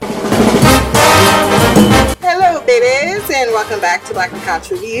to Black and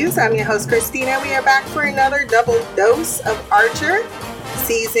Couch Reviews. I'm your host, Christina. We are back for another double dose of Archer,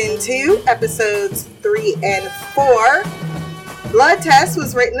 Season 2, Episodes 3 and 4. Blood Test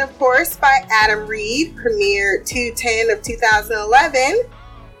was written, of course, by Adam Reed, premiered 2/10 of 2011.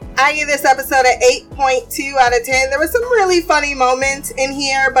 I give this episode an 8.2 out of 10. There were some really funny moments in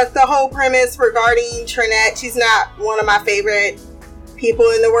here, but the whole premise regarding Trinette, she's not one of my favorite people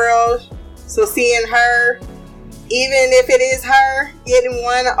in the world. So seeing her, even if it is her, getting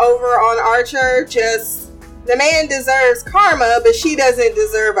one over on Archer, just, the man deserves karma, but she doesn't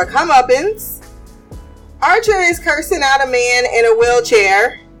deserve a comeuppance. Archer is cursing out a man in a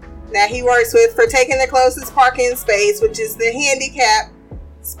wheelchair that he works with for taking the closest parking space, which is the handicap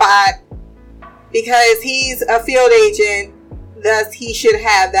spot, because he's a field agent, thus he should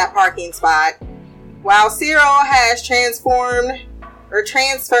have that parking spot. While Cyril has transferred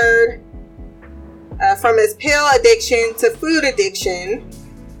from his pill addiction to food addiction,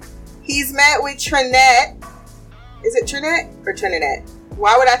 he's met with Trinette. Is it Trinette or Trinidad?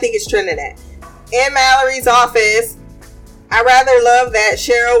 Why would I think it's Trinidad? In Mallory's office. I rather love that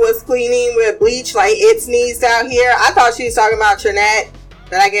Cheryl was cleaning with bleach like it sneezed out here. I thought she was talking about Trinette,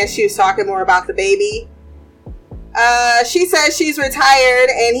 but I guess she was talking more about the baby. She says she's retired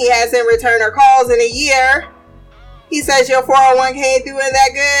and he hasn't returned her calls in a year. He says your 401k ain't doing that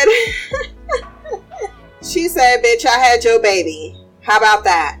good. She said, bitch, I had your baby. How about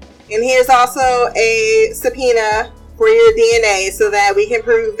that? And here's also a subpoena for your DNA so that we can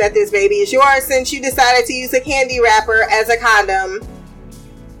prove that this baby is yours since you decided to use a candy wrapper as a condom.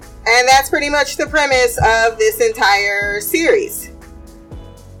 And that's pretty much the premise of this entire series.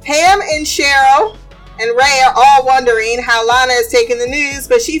 Pam and Cheryl and Ray are all wondering how Lana is taking the news,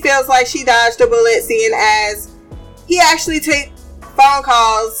 but she feels like she dodged a bullet seeing as he actually took phone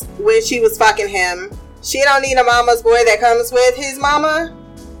calls when she was fucking him. She don't need a mama's boy that comes with his mama.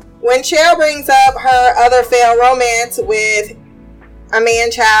 When Cheryl brings up her other failed romance with a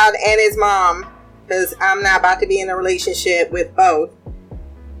man-child and his mom, because I'm not about to be in a relationship with both.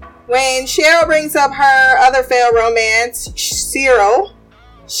 When Cheryl brings up her other failed romance, Cyril,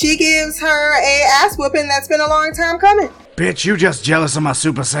 she gives her a ass whooping that's been a long time coming. Bitch, you just jealous of my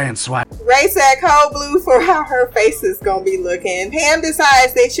Super Saiyan swag. Ray said cold blue for how her face is gonna be looking. Pam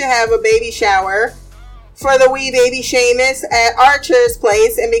decides they should have a baby shower for the wee baby Seamus at Archer's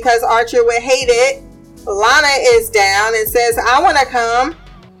place, and because Archer would hate it, Lana is down and says, I want to come.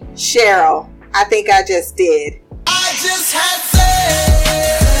 Cheryl, I think I just did. I just had sex,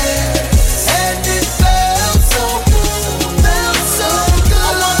 and it felt so good,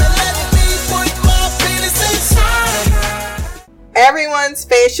 I wanna let me put my penis inside. Everyone's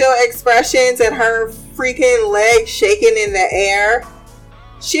facial expressions and her freaking legs shaking in the air.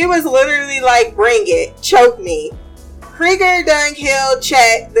 She was literally like, bring it, choke me. Krieger done killed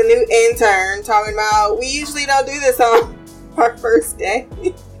Chet, the new intern, talking about, we usually don't do this on our first day.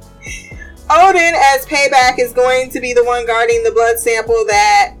 Odin, as payback, is going to be the one guarding the blood sample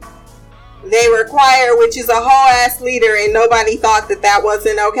that they require, which is a whole ass leader, and nobody thought that that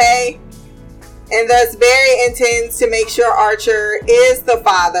wasn't okay. And thus Barry intends to make sure Archer is the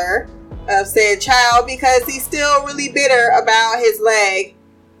father of said child because he's still really bitter about his leg.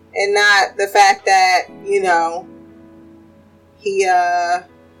 And not the fact that, you know, he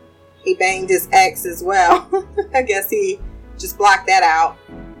banged his ex as well. I guess he just blocked that out.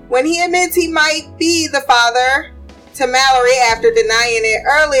 When he admits he might be the father to Mallory after denying it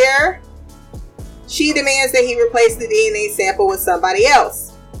earlier, she demands that he replace the DNA sample with somebody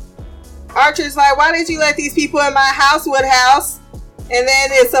else. Archer's like, why did you let these people in my house, Woodhouse? And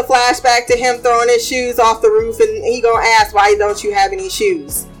then it's a flashback to him throwing his shoes off the roof and he gonna ask, why don't you have any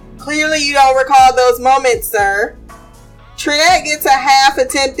shoes? Clearly you don't recall those moments, sir. Trinette gets a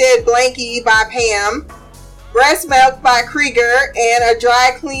half-attempted blankie by Pam, breast milk by Krieger, and a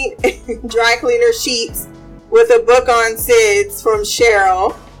dry cleaner sheets with a book on SIDS from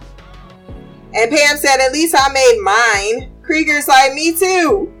Cheryl. And Pam said, at least I made mine. Krieger's like, me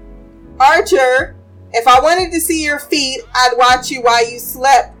too. Archer, if I wanted to see your feet, I'd watch you while you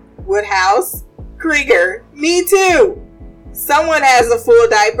slept, Woodhouse. Krieger, me too. Someone has a full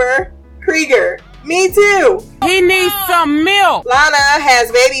diaper. Krieger, me too. He needs some milk. Lana has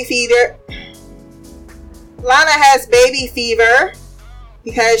baby fever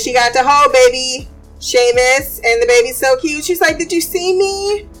because she got to hold baby Seamus and the baby's so cute. She's like, did you see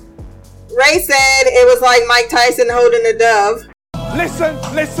me? Ray said it was like Mike Tyson holding a dove. Listen.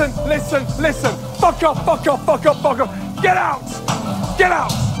 Fuck up. Get out.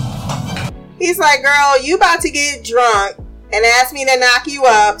 He's like, girl, you about to get drunk and ask me to knock you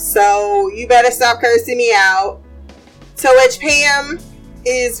up, so you better stop cursing me out. To which Pam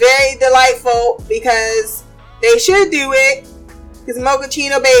is very delightful because they should do it because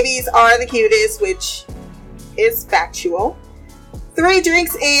mochaccino babies are the cutest, which is factual. 3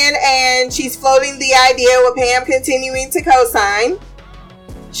 drinks in and she's floating the idea with Pam continuing to co-sign.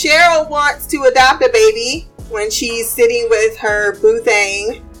 Cheryl wants to adopt a baby when she's sitting with her boo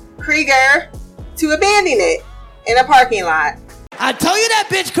thing, Krieger, to abandon it in a parking lot. I told you that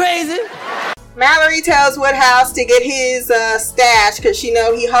bitch crazy. Mallory tells Woodhouse to get his stash because she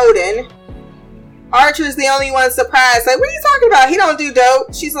know he holding. Archer's the only one surprised. Like, what are you talking about? He don't do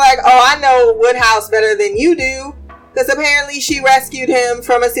dope. She's like, oh, I know Woodhouse better than you do. Because apparently she rescued him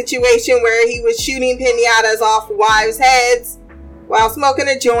from a situation where he was shooting pinatas off wives' heads while smoking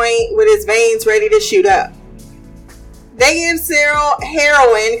a joint with his veins ready to shoot up. They give Cyril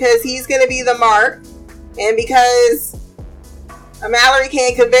heroin because he's going to be the mark. And because Mallory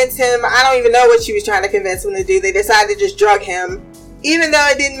can't convince him, I don't even know what she was trying to convince him to do. They decided to just drug him. Even though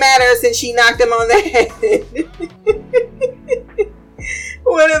it didn't matter since she knocked him on the head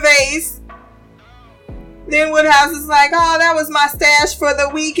with a vase. Then Woodhouse is like, oh, that was my stash for the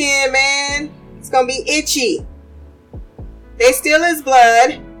weekend, man. It's gonna be itchy. They steal his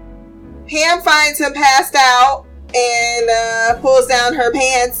blood. Pam finds him passed out and pulls down her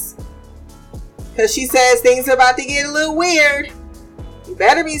pants because she says things are about to get a little weird. You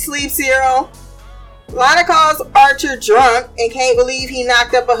better be asleep, Cyril. Lana calls Archer drunk and can't believe he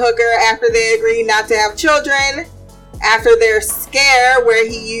knocked up a hooker after they agreed not to have children after their scare where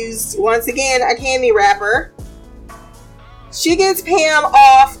he used, once again, a candy wrapper. She gets Pam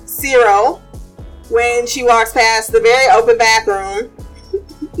off Cyril when she walks past the very open bathroom.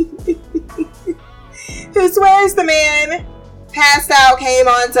 Who swears the man passed out came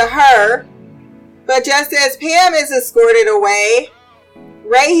on to her. But just as Pam is escorted away,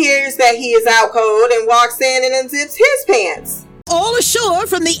 Ray hears that he is out cold and walks in and unzips his pants. All ashore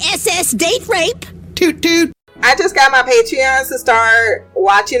from the SS Date Rape. Toot toot. I just got my Patreons to start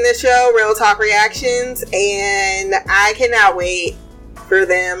watching the show, Real Talk Reactions, and I cannot wait for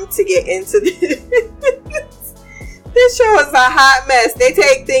them to get into this. This show is a hot mess. They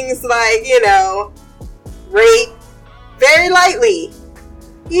take things like, rape very lightly.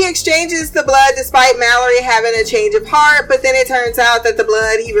 He exchanges the blood despite Mallory having a change of heart, but then it turns out that the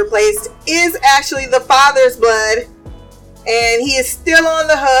blood he replaced is actually the father's blood, and he is still on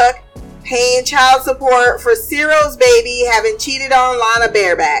the hook, paying child support for Cyril's baby having cheated on Lana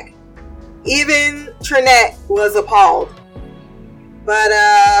bareback. Even Trinette was appalled. But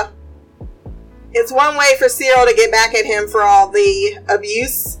it's one way for Cyril to get back at him for all the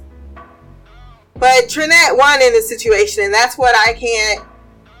abuse. But Trinette won in this situation, and that's what I can't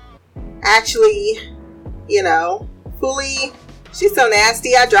actually, fully. She's so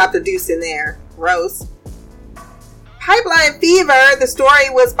nasty. I dropped a deuce in there. Gross. Pipeline Fever, the story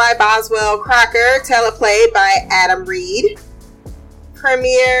was by Boswell Crocker, teleplayed by Adam Reed.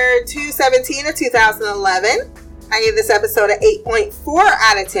 Premiered 2/17 of 2011. I gave this episode an 8.4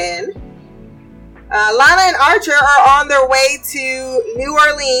 out of 10. Lana and Archer are on their way to New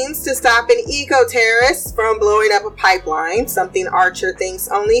Orleans to stop an eco-terrorist from blowing up a pipeline, something Archer thinks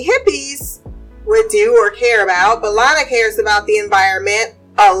only hippies would do or care about, but Lana cares about the environment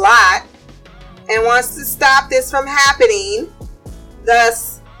a lot and wants to stop this from happening.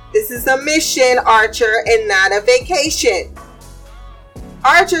 Thus, this is a mission, Archer, and not a vacation.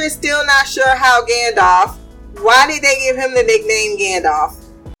 Archer is still not sure how Gandalf. Why did they give him the nickname Gandalf?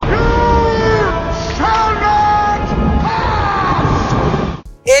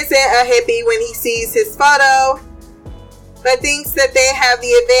 Isn't a hippie when he sees his photo, but thinks that they have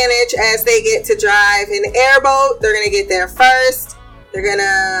the advantage as they get to drive an airboat. They're going to get there first. They're going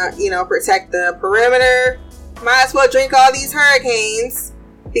to, protect the perimeter. Might as well drink all these hurricanes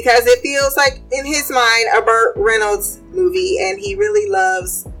because it feels like, in his mind, a Burt Reynolds movie, and he really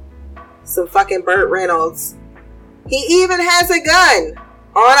loves some fucking Burt Reynolds. He even has a gun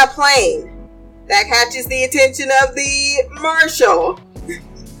on a plane that catches the attention of the marshal.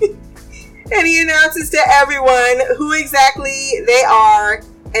 And he announces to everyone who exactly they are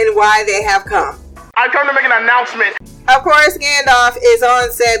and why they have come. I come to make an announcement. Of course, Gandalf is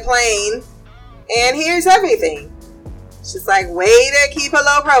on said plane and hears everything. She's like, way to keep a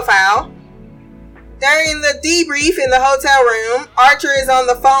low profile. During the debrief in the hotel room, Archer is on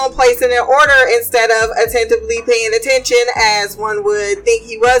the phone placing an order instead of attentively paying attention as one would think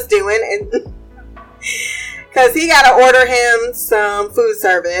he was doing, and because he got to order him some food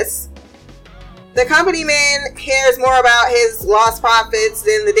service. The company man cares more about his lost profits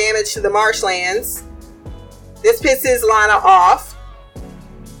than the damage to the marshlands. This pisses Lana off.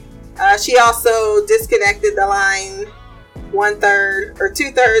 She also disconnected the line 1/3 or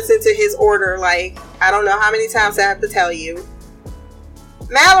 2/3 into his order. Like, I don't know how many times I have to tell you.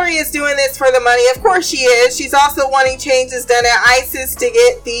 Mallory is doing this for the money. Of course she is. She's also wanting changes done at ISIS to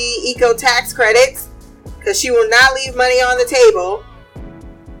get the eco tax credits, because she will not leave money on the table.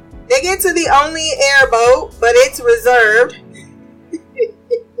 They get to the only airboat, but it's reserved.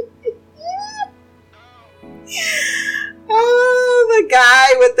 Oh, the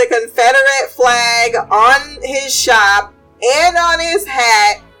guy with the Confederate flag on his shop and on his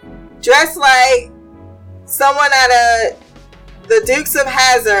hat, dressed like someone at the Dukes of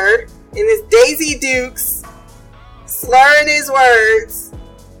Hazzard in his Daisy Dukes, slurring his words,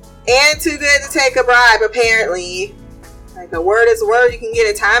 and too good to take a bribe, apparently. Like, a word is a word. You can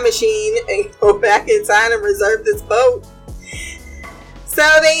get a time machine and go back in time and reserve this boat. So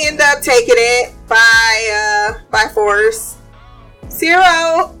they end up taking it by force.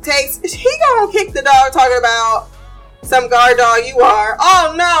 Zero he gonna kick the dog, talking about some guard dog you are.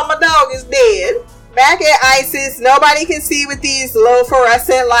 Oh no, my dog is dead. Back at ISIS, nobody can see with these low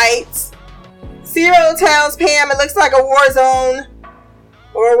fluorescent lights. Zero tells Pam it looks like a war zone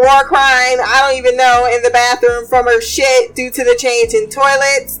or a war crime, I don't even know, in the bathroom from her shit due to the change in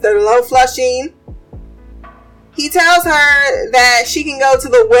toilets, the low flushing. He tells her that she can go to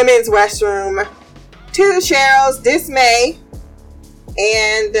the women's restroom, to Cheryl's dismay,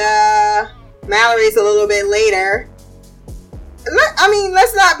 and Mallory's a little bit later. I mean,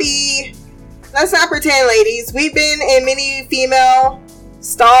 let's not pretend, ladies. We've been in many female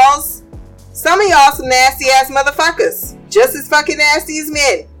stalls. Some of y'all some nasty ass motherfuckers. Just as fucking nasty as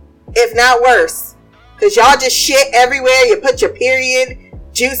men, if not worse. Cause y'all just shit everywhere. You put your period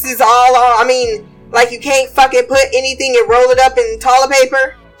juices all on. I mean, like you can't fucking put anything and roll it up in toilet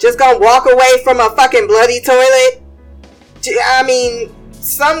paper. Just gonna walk away from a fucking bloody toilet. I mean,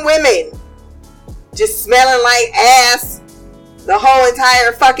 some women just smelling like ass. The whole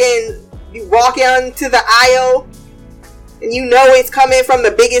entire fucking, you walk onto the aisle and you know it's coming from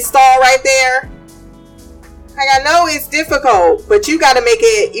the biggest stall right there. Like, I know it's difficult, but you gotta make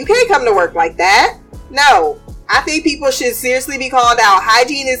it, you can't come to work like that. No, I think people should seriously be called out.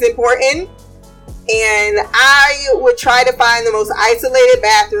 Hygiene is important, and I would try to find the most isolated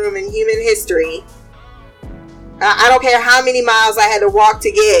bathroom in human history. I don't care how many miles I had to walk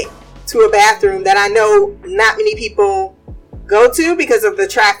to get to a bathroom that I know not many people go to because of the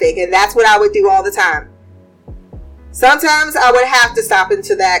traffic, and that's what I would do all the time. Sometimes I would have to stop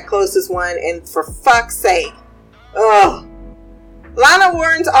into that closest one, and for fuck's sake. Ugh. Lana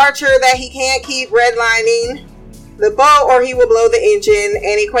warns Archer that he can't keep redlining the boat or he will blow the engine,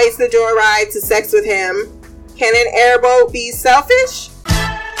 and equates the joyride to sex with him. Can an airboat be selfish?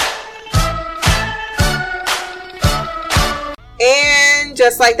 And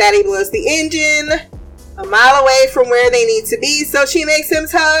just like that, he blows the engine a mile away from where they need to be, so she makes him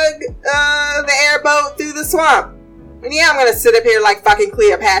tug the airboat through the swamp. And yeah, I'm gonna sit up here like fucking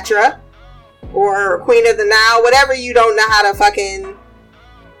Cleopatra or Queen of the Nile, whatever you don't know how to fucking,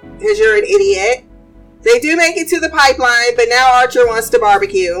 because you're an idiot. They do make it to the pipeline, but now Archer wants to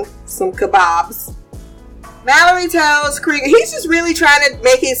barbecue some kebabs. Mallory tells Krieger, he's just really trying to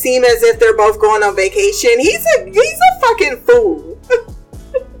make it seem as if they're both going on vacation. He's a fucking fool.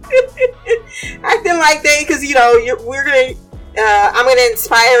 Acting like they, because I'm gonna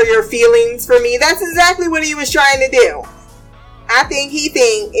inspire your feelings for me. That's exactly what he was trying to do. I think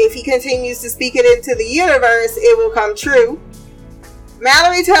if he continues to speak it into the universe, it will come true.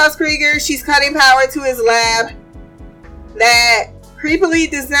 Mallory tells Krieger she's cutting power to his lab that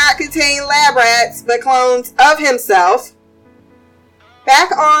creepily does not contain lab rats, but clones of himself.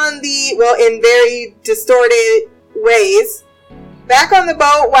 Back on in very distorted ways. Back on the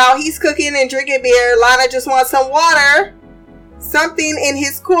boat, while he's cooking and drinking beer, Lana just wants some water. Something in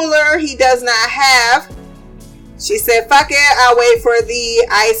his cooler he does not have. She said, fuck it, I'll wait for the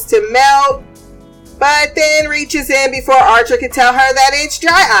ice to melt. But then reaches in before Archer can tell her that it's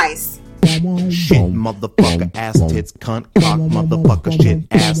dry ice. Shit, motherfucker, ass tits, cunt, cock, motherfucker, shit,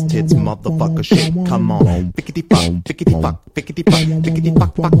 ass tits, motherfucker, shit, come on. Fickety fuck, fickety fuck, fickety fuck, fickety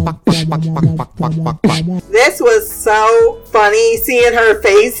fuck, fuck, fuck, fuck, fuck, fuck, fuck, fuck, fuck. This was so funny, seeing her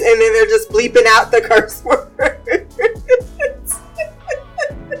face, and then they're just bleeping out the curse words.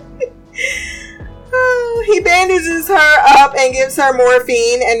 He bandages her up and gives her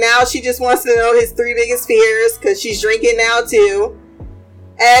morphine, and now she just wants to know his 3 biggest fears, because she's drinking now too.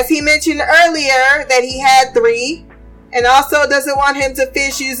 As he mentioned earlier that he had 3, and also doesn't want him to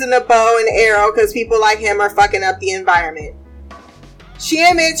fish using a bow and arrow because people like him are fucking up the environment. She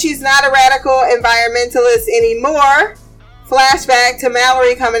admits she's not a radical environmentalist anymore. Flashback to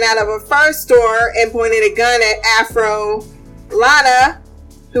Mallory coming out of a fur store and pointing a gun at Afro Lana,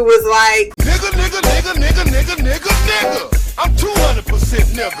 who was like, Nigga. I'm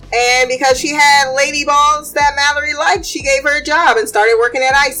 200% nigga. and because she had lady balls that Mallory liked, she gave her a job and started working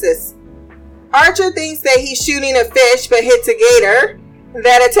at ISIS. Archer thinks that he's shooting a fish but hits a gator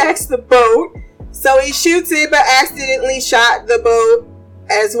that attacks the boat. So he shoots it but accidentally shot the boat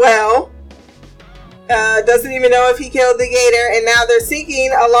as well. Doesn't even know if he killed the gator, and now they're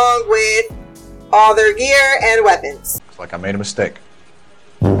sinking along with all their gear and weapons. Looks like I made a mistake.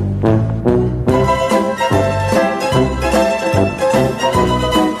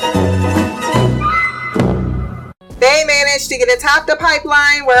 They manage to get atop the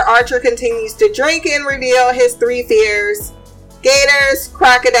pipeline where Archer continues to drink and reveal his 3 fears: gators,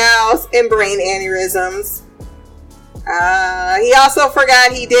 crocodiles, and brain aneurysms. He also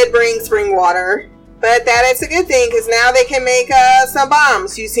forgot he did bring spring water, but that is a good thing because now they can make some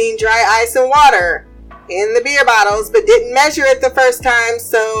bombs using dry ice and water in the beer bottles, but didn't measure it the first time,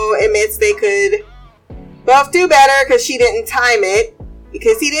 so admits they could both do better because she didn't time it,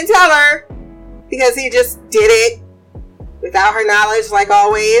 because he didn't tell her, because he just did it without her knowledge, like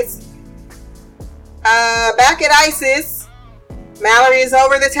always. Back at ISIS, Mallory is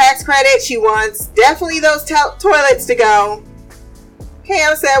over the tax credit. She wants definitely those toilets to go.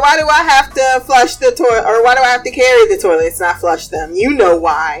 Cam said, why do I have to flush the toilet, or why do I have to carry the toilets, not flush them? You know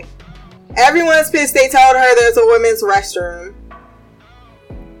why. Everyone's pissed they told her there's a women's restroom.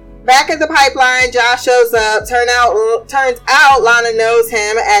 Back at the pipeline, Josh shows up. Turns out Lana knows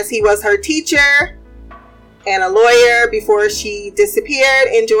him as he was her teacher and a lawyer before she disappeared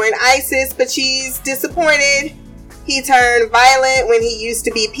and joined ISIS, but she's disappointed. He turned violent when he used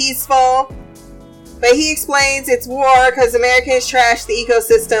to be peaceful. But he explains it's war because Americans trash the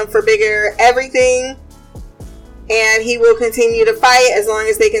ecosystem for bigger everything. And he will continue to fight as long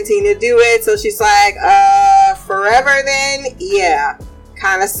as they continue to do it. So she's like, forever then? Yeah.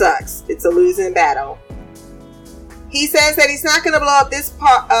 Kind of sucks. It's a losing battle. He says that he's not going to blow up this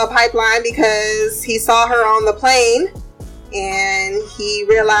pipeline because he saw her on the plane and he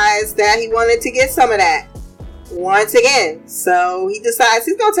realized that he wanted to get some of that once again. So he decides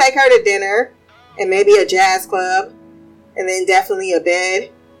he's going to take her to dinner and maybe a jazz club and then definitely a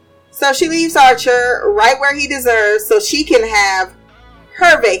bed. So she leaves Archer right where he deserves so she can have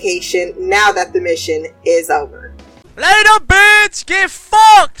her vacation now that the mission is over. Later, bitch! Get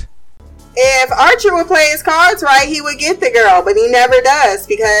fucked! If Archer would play his cards right, he would get the girl, but he never does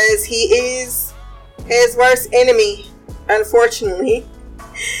because he is his worst enemy, unfortunately.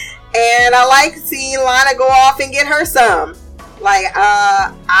 And I like seeing Lana go off and get her some. Like,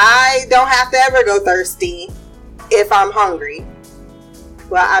 I don't have to ever go thirsty if I'm hungry.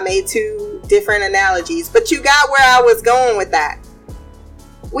 Well, I made 2 different analogies, but you got where I was going with that.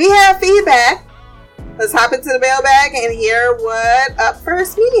 We have feedback. Let's hop into the mailbag and hear what Up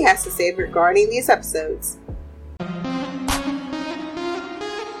First Media has to say regarding these episodes.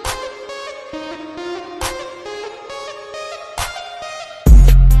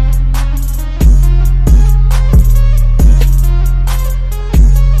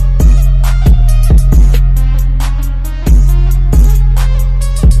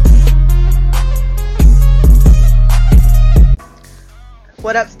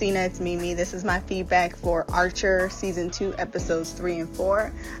 What up, Stina? It's Mimi. This is my feedback for Archer Season 2, Episodes 3 and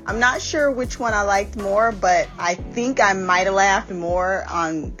 4. I'm not sure which one I liked more, but I think I might have laughed more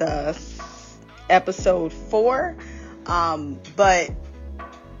on the Episode 4. But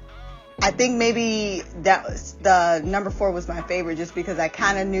I think maybe that was, the number 4 was my favorite just because I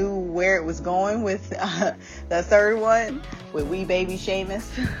kind of knew where it was going with the third one with Wee Baby Seamus.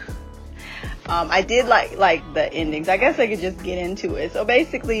 I did like the endings. I guess I could just get into it. So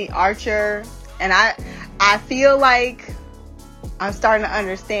basically, Archer, and I feel like I'm starting to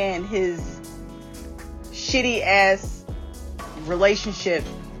understand his shitty ass relationship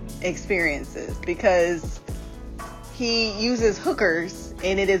experiences because he uses hookers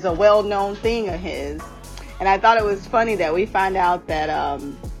and it is a well-known thing of his. And I thought it was funny that we find out that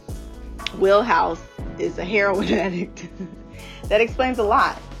Will House is a heroin addict. That explains a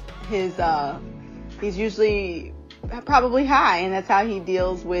lot. He's usually probably high, and that's how he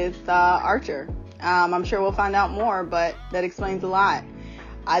deals with Archer. I'm sure we'll find out more, but that explains a lot.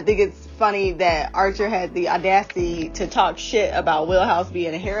 I think it's funny that Archer had the audacity to talk shit about Will House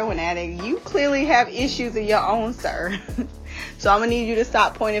being a heroin addict. You clearly have issues of your own, sir. So I'm gonna need you to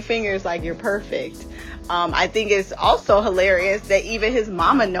stop pointing fingers like you're perfect. I think it's also hilarious that even his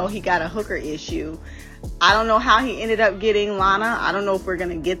mama know he got a hooker issue. I don't know how he ended up getting Lana. I don't know if we're going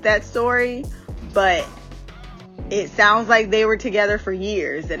to get that story, but it sounds like they were together for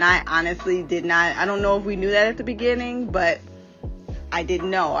years. And I honestly did not, I don't know if we knew that at the beginning, but I didn't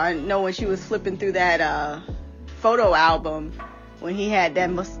know. I know when she was flipping through that photo album when he had that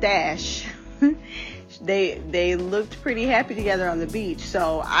mustache. They looked pretty happy together on the beach.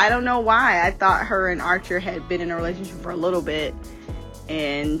 So I don't know why. I thought her and Archer had been in a relationship for a little bit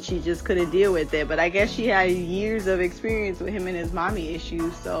and she just couldn't deal with it. But I guess she had years of experience with him and his mommy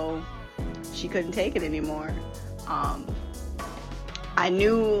issues, so she couldn't take it anymore. I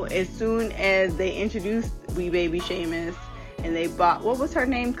knew as soon as they introduced Wee Baby Seamus and they bought, what was her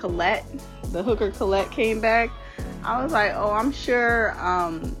name? Colette? The hooker Colette came back. I was like, oh, I'm sure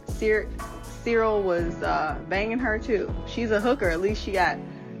Cyril was banging her too. She's a hooker. At least she got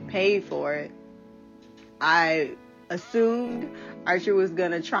paid for it. I assumed Archer was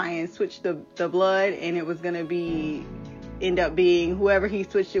going to try and switch the blood and it was going to end up being whoever he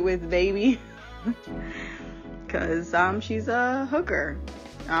switched it with, Baby. Because she's a hooker.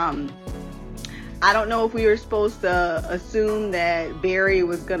 I don't know if we were supposed to assume that Barry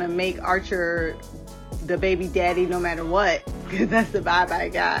was going to make Archer the baby daddy no matter what. Because that's the vibe I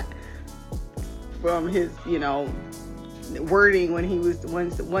got from his, wording when he was,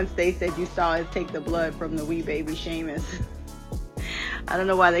 once they said you saw us take the blood from the Wee Baby Seamus. I don't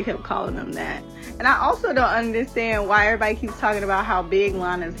know why they kept calling him that. And I also don't understand why everybody keeps talking about how big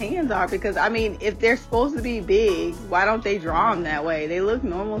Lana's hands are. Because, I mean, if they're supposed to be big, why don't they draw them that way? They look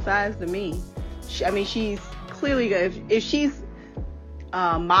normal size to me. She's clearly good. If she's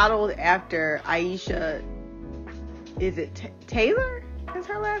modeled after Aisha, is it Taylor is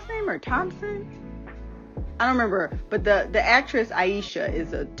her last name, or Thompson? I don't remember. But the actress Aisha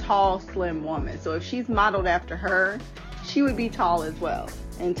is a tall, slim woman. So if she's modeled after her, she would be tall as well.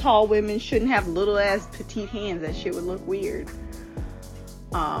 And tall women shouldn't have little ass petite hands. That shit would look weird.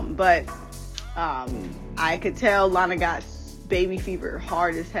 But I could tell Lana got baby fever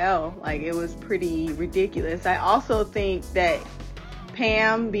hard as hell. Like, it was pretty ridiculous. I also think that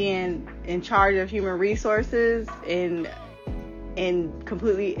Pam being in charge of human resources and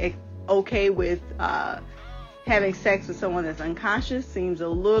completely okay with having sex with someone that's unconscious seems a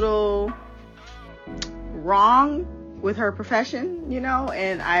little wrong with her profession,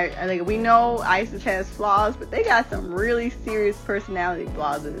 and I think we know Isis has flaws, but they got some really serious personality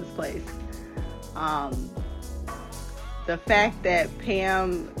flaws in this place. The fact that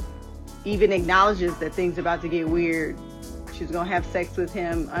Pam even acknowledges that things are about to get weird, she's gonna have sex with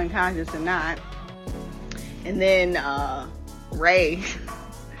him unconscious or not, and then Ray,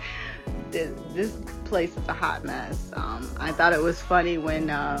 this place is a hot mess. I thought it was funny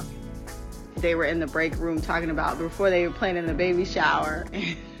when they were in the break room talking about before they were playing in the baby shower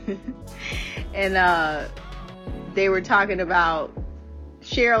and they were talking about,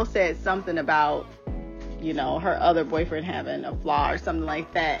 Cheryl said something about her other boyfriend having a flaw or something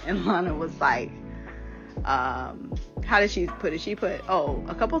like that, and Lana was like, how did she put it? She put,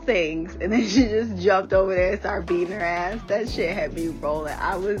 a couple things, and then she just jumped over there and started beating her ass. That shit had me rolling.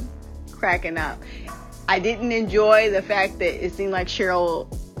 I was cracking up. I didn't enjoy the fact that it seemed like Cheryl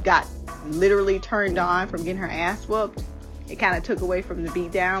got literally turned on from getting her ass whooped. It kind of took away from the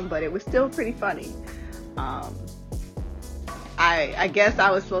beat down, but it was still pretty funny. I guess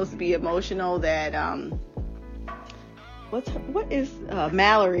I was supposed to be emotional that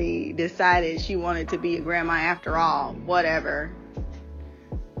Mallory decided she wanted to be a grandma after all. Whatever.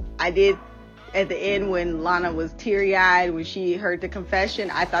 I did at the end when Lana was teary-eyed when she heard the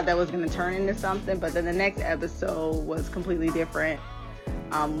confession. I thought that was going to turn into something, but then the next episode was completely different.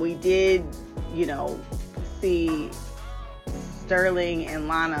 We did, see Sterling and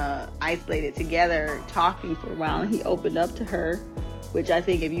Lana isolated together talking for a while, and he opened up to her, which I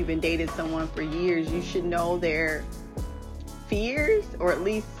think if you've been dating someone for years, you should know their fears, or at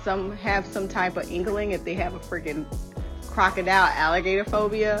least have some type of inkling if they have a freaking crocodile alligator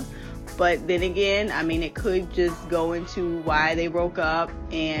phobia. But then again, I mean, it could just go into why they broke up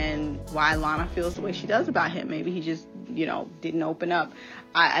and why Lana feels the way she does about him. Maybe he just, didn't open up.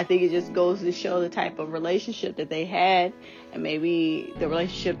 I think it just goes to show the type of relationship that they had, and maybe the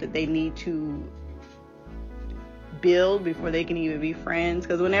relationship that they need to build before they can even be friends.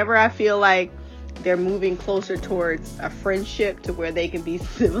 Because whenever I feel like they're moving closer towards a friendship to where they can be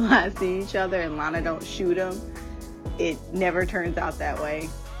civilized to each other and Lana don't shoot him, it never turns out that way.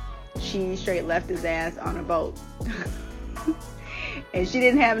 She straight left his ass on a boat. And she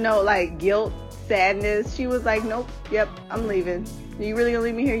didn't have no guilt, sadness. She was like, nope, yep, I'm leaving. You really gonna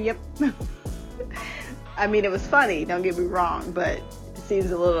leave me here? Yep. I mean, it was funny, don't get me wrong, but it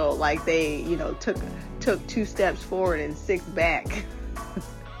seems a little like they, took 2 steps forward and 6 back.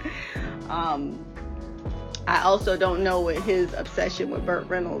 I also don't know what his obsession with Burt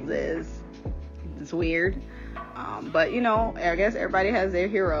Reynolds is. It's weird. But you know, I guess everybody has their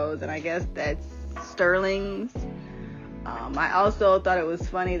heroes, and I guess that's Sterling's. I also thought it was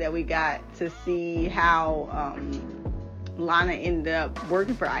funny that we got to see how Lana ended up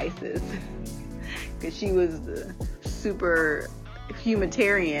working for ISIS, because she was the super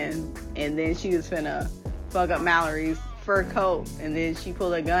humanitarian, and then she was finna fuck up Mallory's fur coat, and then she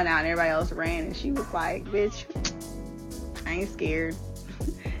pulled a gun out and everybody else ran, and she was like, bitch, I ain't scared.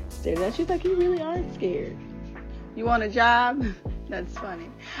 She's like, you really aren't scared. You want a job? That's funny.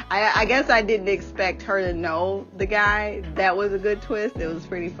 I guess I didn't expect her to know the guy. That was a good twist. It was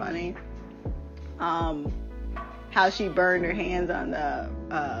pretty funny. How she burned her hands on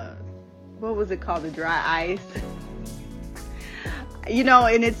the what was it called, the dry ice. You know,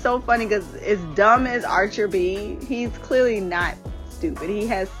 and it's so funny because as dumb as Archer be, he's clearly not stupid. He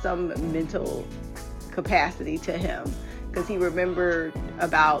has some mental capacity to him, because he remembered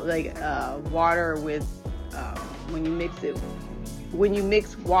about like water with when you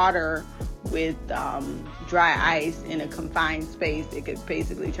mix water with dry ice in a confined space, it could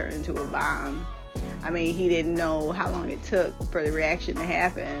basically turn into a bomb. I mean, he didn't know how long it took for the reaction to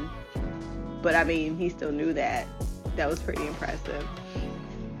happen, but I mean, he still knew that. That was pretty impressive.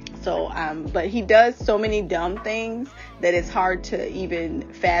 So, but he does so many dumb things that it's hard to even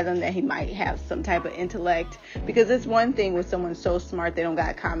fathom that he might have some type of intellect, because it's one thing with someone so smart they don't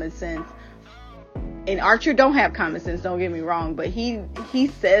got common sense. And Archer don't have common sense, don't get me wrong, but he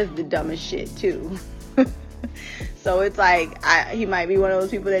says the dumbest shit too. So it's like, he might be one of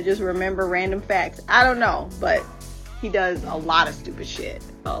those people that just remember random facts. I don't know, but he does a lot of stupid shit.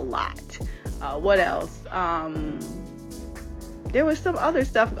 A lot. What else? There was some other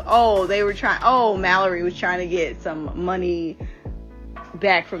stuff. Mallory was trying to get some money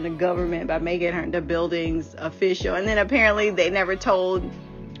back from the government by making the buildings official. And then apparently they never told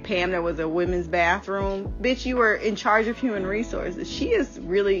Pam there was a women's bathroom. Bitch, you were in charge of human resources. She is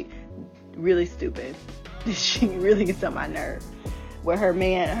really, really stupid. She really gets on my nerve. Where her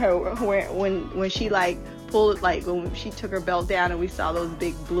man, when she like pulled, like when she took her belt down and we saw those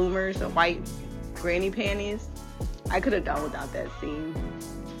big bloomers, the white granny panties. I could have done without that scene.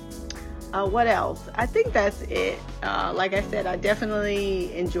 What else? I think that's it. Like I said, I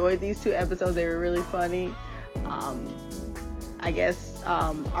definitely enjoyed these 2 episodes. They were really funny. I guess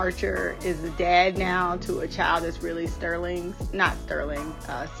Archer is the dad now to a child that's really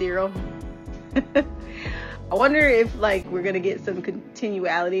Cyril. I wonder if like we're gonna get some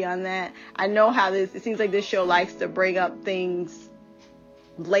continuality on that. I know how it seems like this show likes to bring up things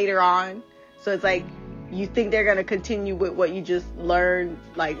later on, so it's like you think they're gonna continue with what you just learned,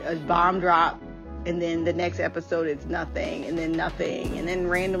 like a bomb drop, and then the next episode it's nothing, and then nothing, and then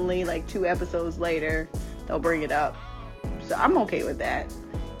randomly like 2 episodes later they'll bring it up. So I'm okay with that.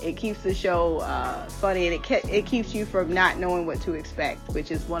 It keeps the show funny, and it keeps you from not knowing what to expect, which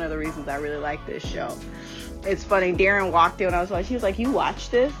is one of the reasons I really like this show. It's funny, Darren walked in and she was like, you watch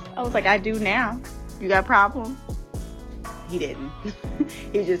this? I was like, I do now. You got a problem? He didn't.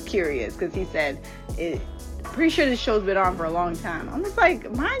 He was just curious, because he said, pretty sure this show's been on for a long time. I'm just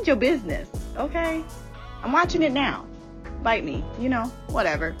like, mind your business, okay? I'm watching it now. Bite me,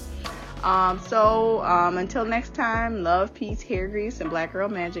 whatever. So until next time, love, peace, hair grease, and black girl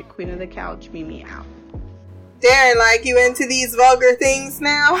magic. Queen of the couch, Mimi out. Darren, like, you into these vulgar things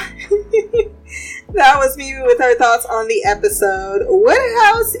now? That was Mimi with her thoughts on the episode.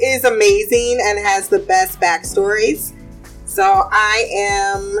 Woodhouse is amazing and has the best backstories. So I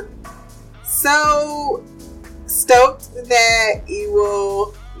am so stoked that you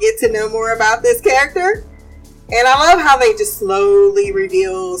will get to know more about this character. And I love how they just slowly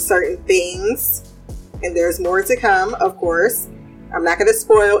reveal certain things. And there's more to come, of course. I'm not going to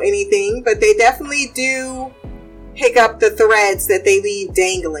spoil anything, but they definitely do pick up the threads that they leave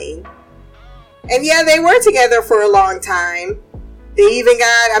dangling. And yeah, they were together for a long time. They even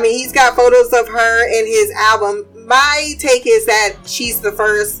he's got photos of her in his album. My take is that she's the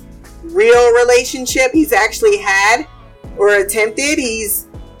first real relationship he's actually had or attempted. He's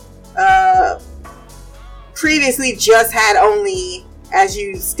previously just had only, as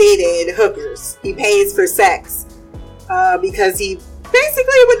you stated, hookers. He pays for sex because he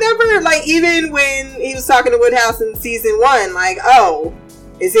basically would never, like, even when he was talking to Woodhouse in season 1, like, oh,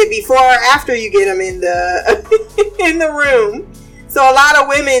 is it before or after you get him in the in the room? So a lot of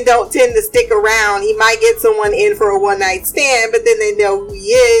women don't tend to stick around. He might get someone in for a one-night stand, but then they know who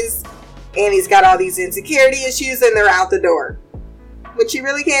he is, and he's got all these insecurity issues, and they're out the door. Which you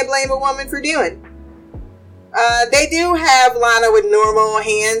really can't blame a woman for doing. They do have Lana with normal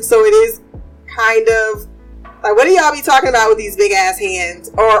hands, so it is kind of like, what do y'all be talking about with these big ass hands?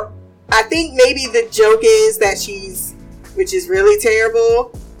 Or I think maybe the joke is that she's, which is really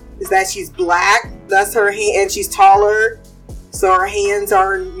terrible, is that she's black, thus her hand, and she's taller, so her hands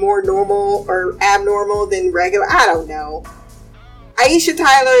are more normal or abnormal than regular. I don't know. Aisha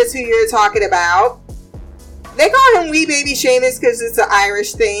Tyler is who you're talking about. They call him Wee Baby Seamus because it's an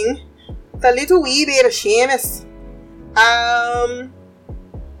Irish thing. The little wee baby Seamus.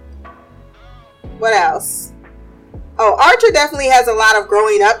 What else? Oh, Archer definitely has a lot of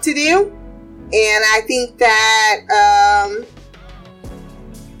growing up to do. And I think that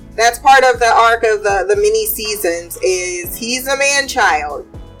that's part of the arc of the mini seasons is he's a man-child.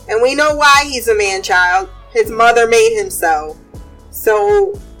 And we know why he's a man-child. His mother made him so.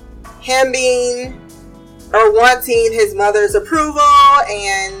 So him being or wanting his mother's approval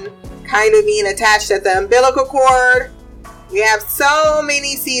and kind of being attached at the umbilical cord. We have so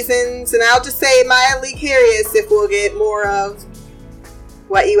many seasons, and I'll just say mildly curious if we'll get more of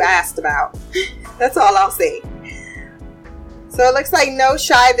what you asked about. That's all I'll say. So it looks like no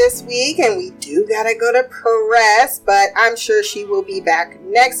Shy this week, and we do gotta go to press, but I'm sure she will be back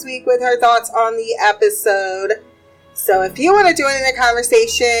next week with her thoughts on the episode. So if you want to join in the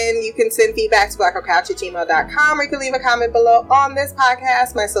conversation, you can send feedback to blackgirlcouch@gmail.com, or you can leave a comment below on this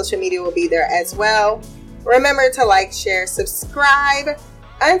podcast. My social media will be there as well. Remember to like, share, subscribe.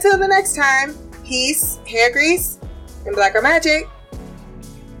 Until the next time, peace, hair grease, and Black Girl Magic.